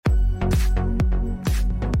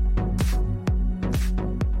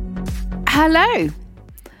Hello.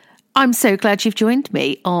 I'm so glad you've joined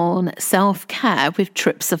me on Self-Care with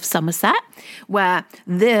Trips of Somerset, where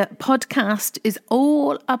the podcast is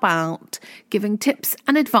all about giving tips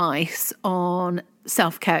and advice on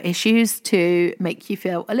self-care issues to make you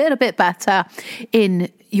feel a little bit better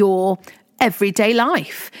in your everyday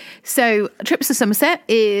life. So Trips of Somerset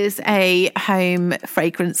is a home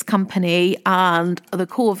fragrance company and the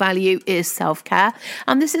core value is self-care.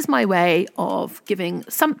 And this is my way of giving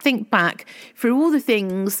something back through all the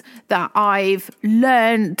things that I've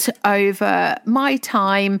learned over my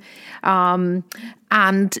time and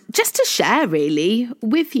just to share really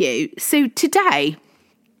with you. So today,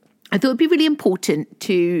 I thought it'd be really important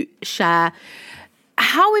to share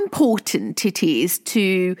how important it is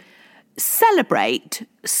to celebrate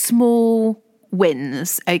small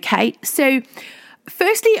wins, okay? So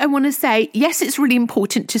firstly, I want to say, yes, it's really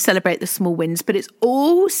important to celebrate the small wins, but it's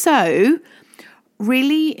also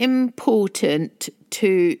really important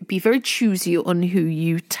to be very choosy on who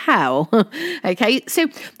you tell, okay? So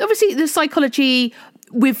obviously the psychology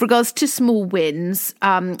with regards to small wins,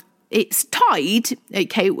 it's tied,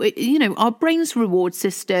 okay, you know, our brain's reward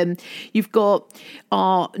system. You've got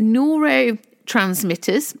our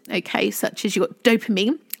neurotransmitters, okay, such as you've got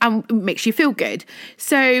dopamine, and it makes you feel good.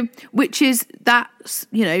 So, which is that's,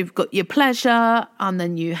 you know, you've got your pleasure and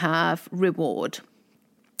then you have reward.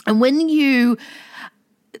 And when you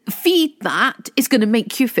feed that, it's going to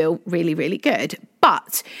make you feel really, really good.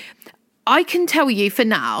 But I can tell you for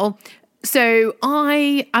now, so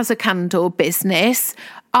I, as a candle business,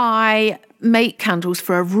 I make candles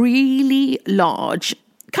for a really large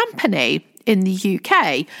company in the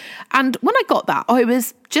UK. And when I got that, I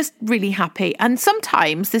was just really happy. And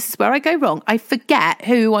sometimes this is where I go wrong. I forget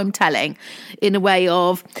who I'm telling in a way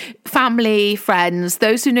of family, friends,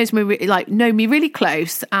 those who know me really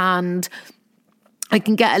close. And I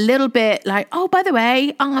can get a little bit like, oh, by the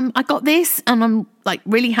way, I got this and I'm like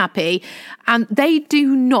really happy. And they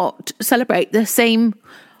do not celebrate the same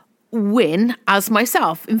win as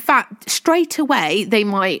myself. In fact, straight away, they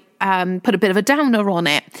might put a bit of a downer on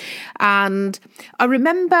it. And I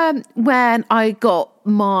remember when I got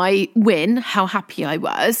my win, how happy I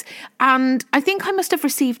was. And I think I must have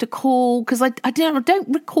received a call because I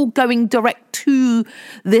don't recall going direct to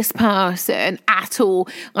this person at all.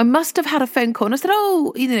 I must have had a phone call and I said,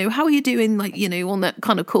 oh, you know, how are you doing? Like, you know, on that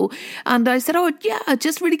kind of call. And I said, oh, yeah,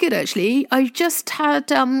 just really good, actually. I just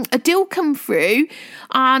had a deal come through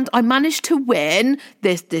and I managed to win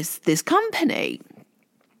this company.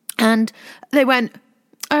 And they went,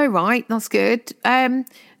 oh, right, that's good.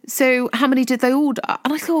 So how many did they order?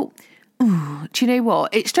 And I thought, ooh, do you know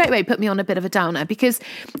what? It straight away put me on a bit of a downer because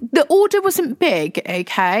the order wasn't big,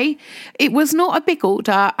 okay? It was not a big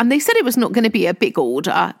order. And they said it was not going to be a big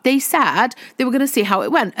order. They said they were going to see how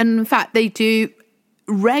it went. And in fact, they do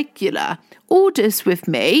regular orders with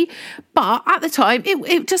me. But at the time,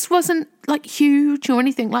 it just wasn't like huge or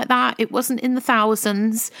anything like that. It wasn't in the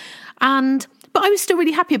thousands. But I was still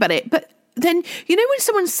really happy about it. But then, you know, when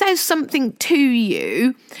someone says something to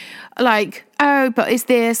you, like, oh, but is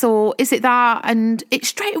this or is it that? And it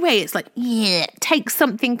straight away, it's like, yeah, takes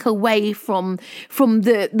something away from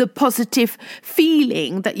the positive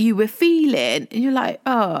feeling that you were feeling. And you're like,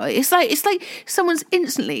 oh, it's like someone's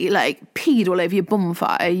instantly like peed all over your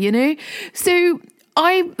bonfire, you know? So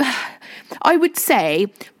I would say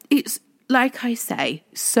it's, like I say,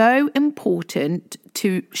 so important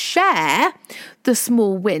to share the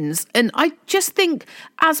small wins. And I just think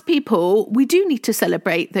as people, we do need to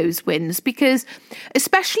celebrate those wins because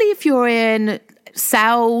especially if you're in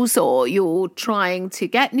sales or you're trying to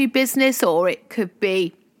get new business, or it could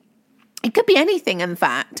be anything, in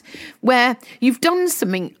fact, where you've done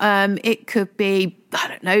something. It could be, I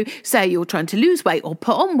don't know, say you're trying to lose weight or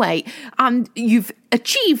put on weight and you've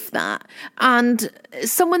achieved that. And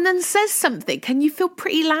someone then says something and you feel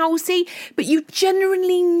pretty lousy, but you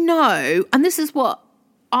genuinely know, and this is what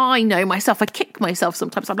I know myself, I kick myself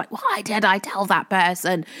sometimes. I'm like, why did I tell that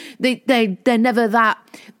person? They're never that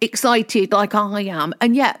excited like I am.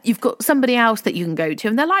 And yet you've got somebody else that you can go to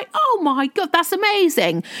and they're like, oh my God, that's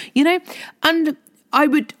amazing. You know, and I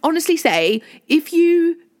would honestly say if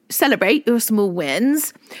you celebrate your small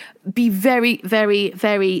wins, be very, very,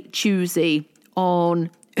 very choosy on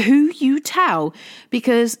who you tell,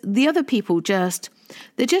 because the other people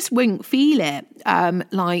they just won't feel it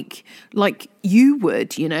like you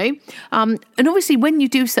would, you know. And obviously when you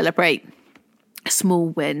do celebrate small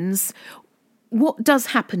wins, what does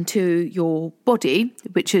happen to your body,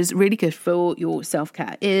 which is really good for your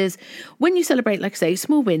self-care, is when you celebrate, like I say,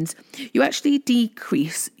 small wins, you actually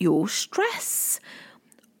decrease your stress.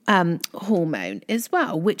 hormone as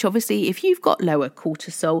well, which obviously if you've got lower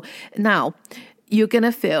cortisol, now you're going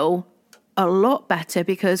to feel a lot better,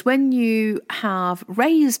 because when you have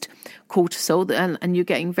raised cortisol and you're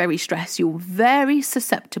getting very stressed, you're very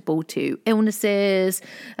susceptible to illnesses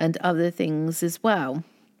and other things as well.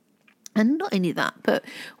 And not only that, but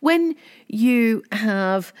when you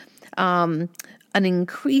have an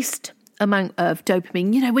increased amount of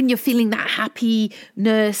dopamine, when you're feeling that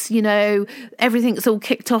happiness, everything's all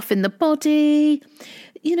kicked off in the body,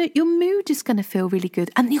 your mood is going to feel really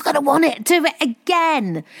good, and you're going to want to do it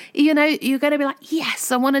again. You're going to be like,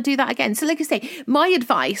 yes, I want to do that again. So like I say, my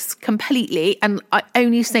advice completely, and I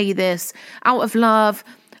only say this out of love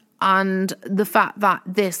and the fact that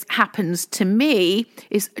this happens to me,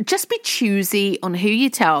 is just be choosy on who you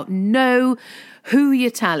tell. Know who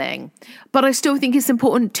you're telling. But I still think it's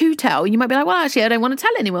important to tell. You might be like, well, actually, I don't want to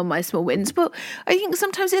tell anyone my small wins. But I think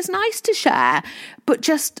sometimes it's nice to share, but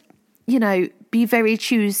just, be very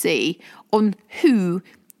choosy on who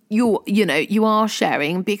you are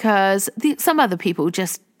sharing, because some other people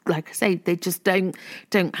just, like I say, they just don't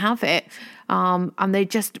have it. And they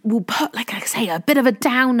just will put, like I say, a bit of a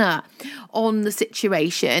downer on the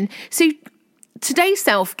situation. So today's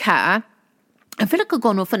self-care, I feel like I've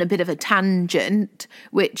gone off on a bit of a tangent,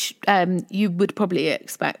 which you would probably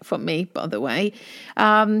expect from me, by the way,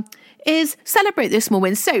 is celebrate the small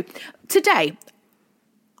wins. So today,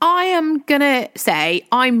 I am going to say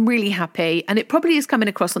I'm really happy, and it probably is coming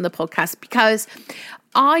across on the podcast, because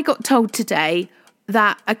I got told today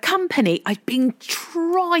that a company I've been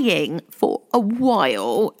trying for a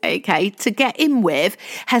while, to get in with,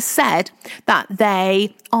 has said that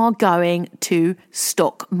they are going to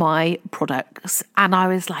stock my products. And I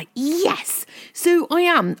was like, yes. So I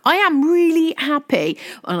am really happy.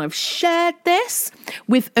 And I've shared this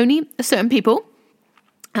with only certain people.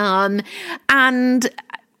 And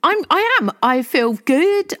I feel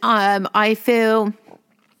good. I feel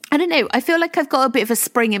like I've got a bit of a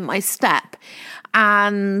spring in my step.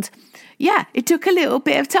 And yeah, it took a little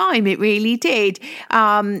bit of time. It really did.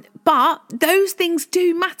 But those things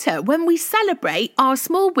do matter. When we celebrate our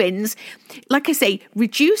small wins, like I say,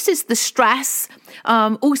 reduces the stress.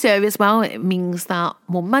 Also as well, it means that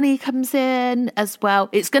more money comes in as well.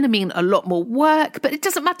 It's going to mean a lot more work, but it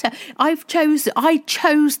doesn't matter. I chose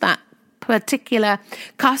that particular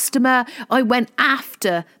customer. I went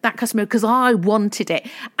after that customer because I wanted it.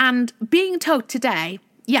 And being told today,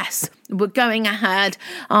 yes, we're going ahead.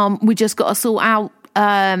 We just got to sort out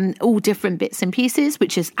all different bits and pieces,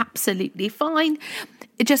 which is absolutely fine.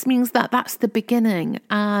 It just means that that's the beginning,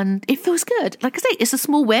 and it feels good. Like I say, it's a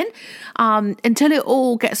small win until it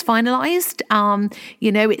all gets finalised.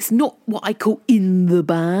 It's not what I call in the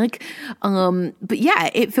bag, but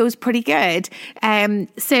yeah, it feels pretty good.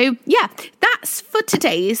 So yeah, that's for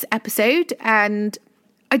today's episode, and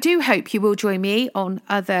I do hope you will join me on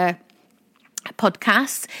other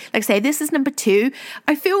podcasts. Like I say, this is number 2.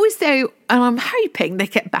 I feel as though, and I'm hoping they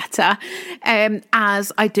get better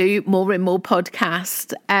as I do more and more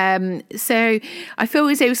podcasts. So I feel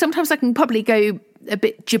as though sometimes I can probably go a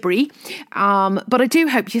bit gibbery, but I do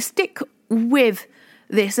hope you stick with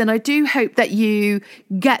this, and I do hope that you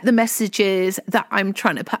get the messages that I'm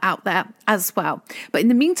trying to put out there as well. But in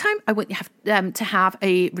the meantime, I want you to have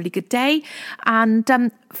a really good day,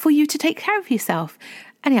 and for you to take care of yourself.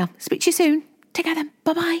 Anyhow, speak to you soon. Take care then.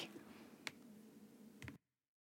 Bye-bye.